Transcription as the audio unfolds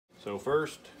So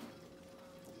first,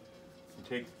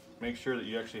 you make sure that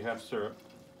you actually have syrup.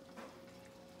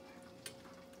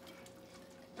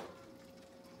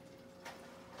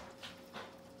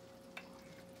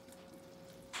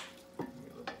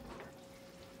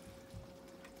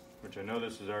 Which I know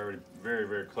this is already very,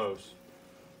 very close.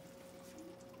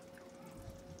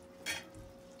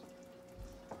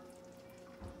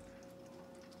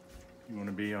 You want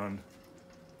to be on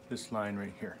this line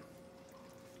right here.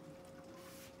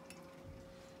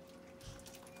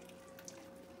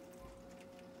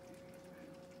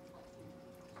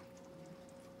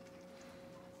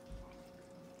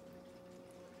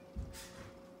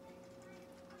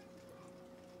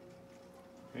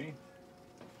 Okay.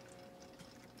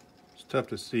 It's tough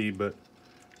to see, but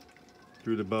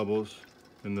through the bubbles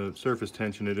and the surface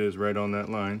tension, it is right on that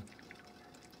line.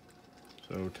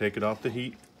 So take it off the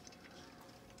heat.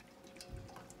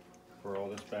 Pour all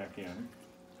this back in.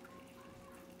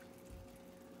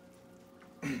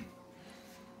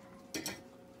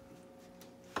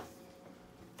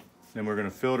 Then we're going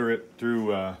to filter it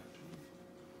through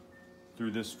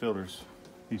these filters.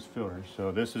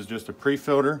 So this is just a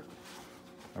pre-filter.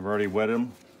 I've already wet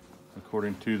them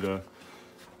according to the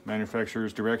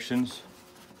manufacturer's directions.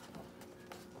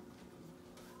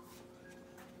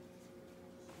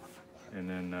 And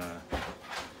then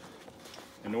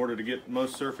in order to get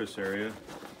most surface area,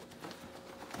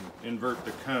 invert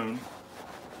the cone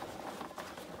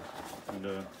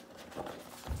into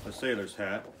a sailor's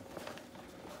hat.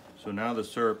 So now the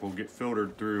syrup will get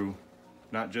filtered through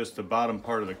not just the bottom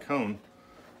part of the cone,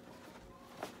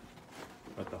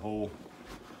 but the whole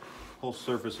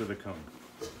surface of the cone.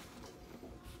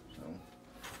 So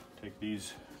take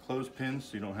these clothespins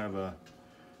so you don't have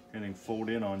anything fold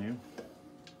in on you.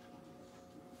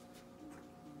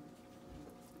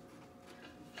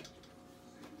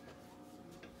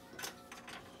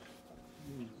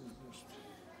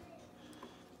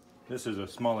 This is a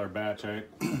smaller batch. I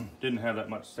didn't have that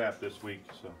much sap this week,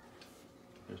 so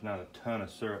there's not a ton of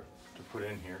syrup to put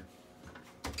in here.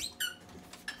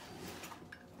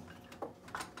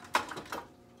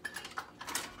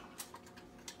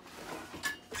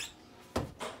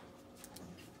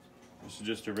 This is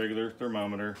just a regular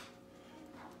thermometer.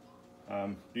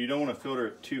 You don't want to filter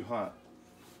it too hot,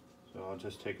 so I'll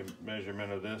just take a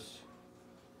measurement of this.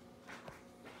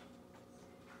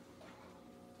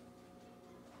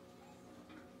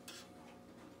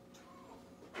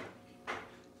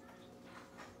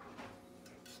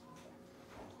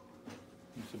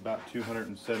 It's about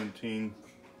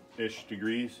 217-ish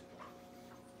degrees.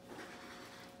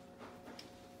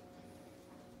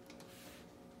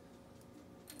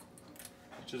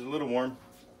 Which is a little warm.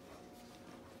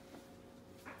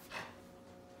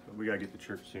 But we gotta get to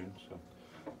church soon, so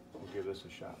we'll give this a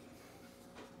shot.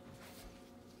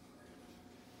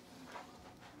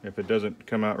 If it doesn't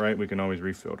come out right, we can always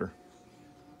refilter.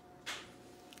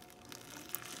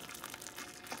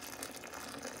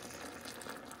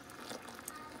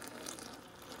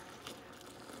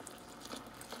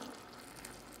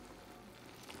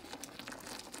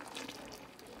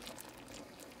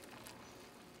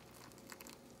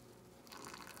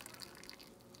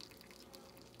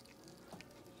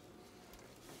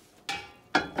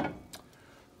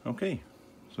 Okay,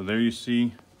 so there you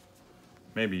see,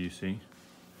 maybe you see,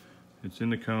 it's in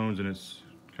the cones and it's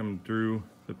coming through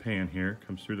the pan here,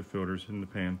 comes through the filters in the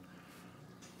pan.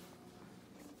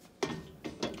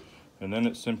 And then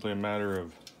it's simply a matter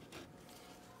of,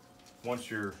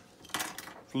 once your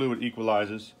fluid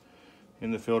equalizes in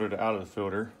the filter to out of the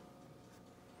filter,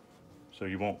 so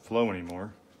you won't flow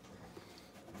anymore.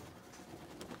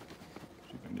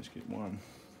 See if I can just get one.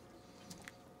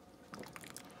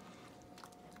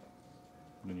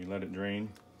 Then you let it drain.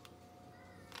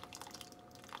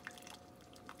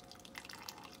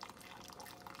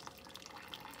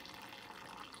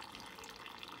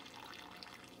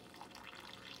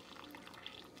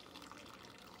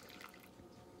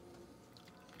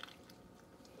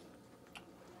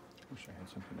 Wish I had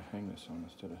something to hang this on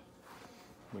instead of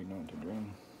waiting on it to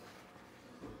drain.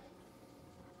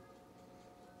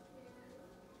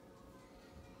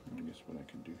 I guess what I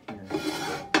could do here.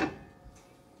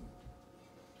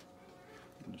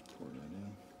 Just pour that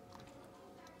in.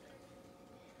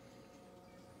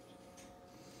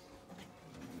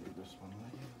 Leave this one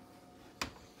laying.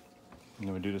 And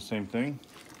then we do the same thing.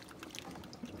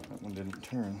 That one didn't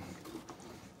turn.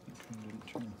 That one didn't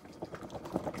turn.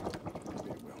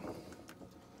 Maybe it will.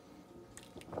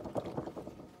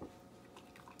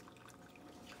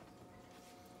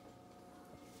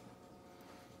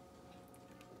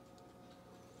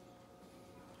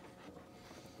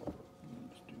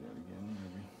 Just do that again,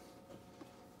 maybe.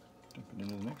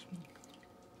 into the next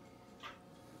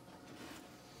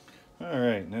one. All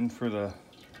right, and then for the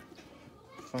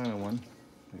final one,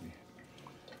 maybe.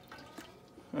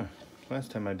 Huh,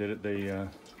 last time I did it,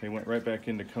 they went right back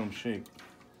into cone shape.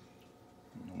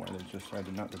 I don't know why they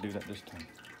decided not to do that this time.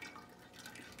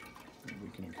 Maybe we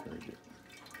can encourage it.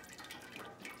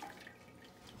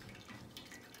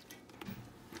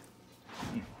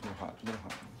 A little hot, a little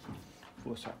hot.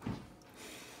 Full of sap.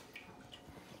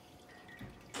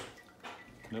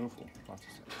 Little full, lots of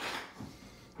sap.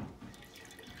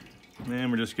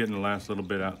 And we're just getting the last little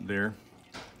bit out there.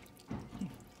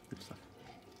 Good stuff.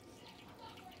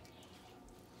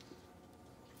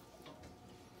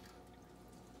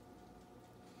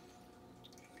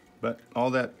 But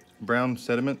all that brown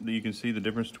sediment that you can see the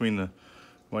difference between the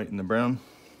white and the brown,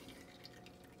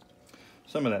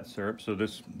 some of that syrup, so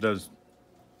this does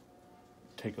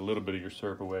take a little bit of your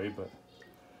syrup away, but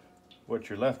what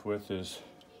you're left with is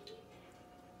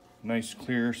nice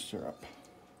clear syrup.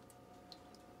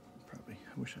 Probably,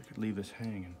 I wish I could leave this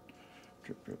hang and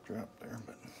drip, drip, drop there,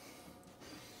 but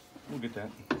we'll get that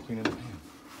clean in the pan.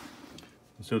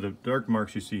 So the dark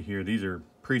marks you see here, these are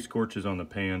pre-scorches on the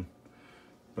pan.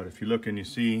 But if you look and you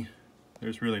see,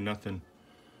 there's really nothing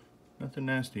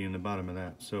nasty in the bottom of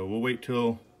that. So we'll wait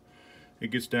till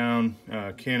it gets down,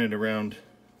 can it around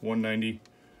 190,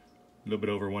 a little bit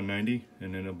over 190,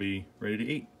 and then it'll be ready to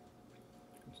eat.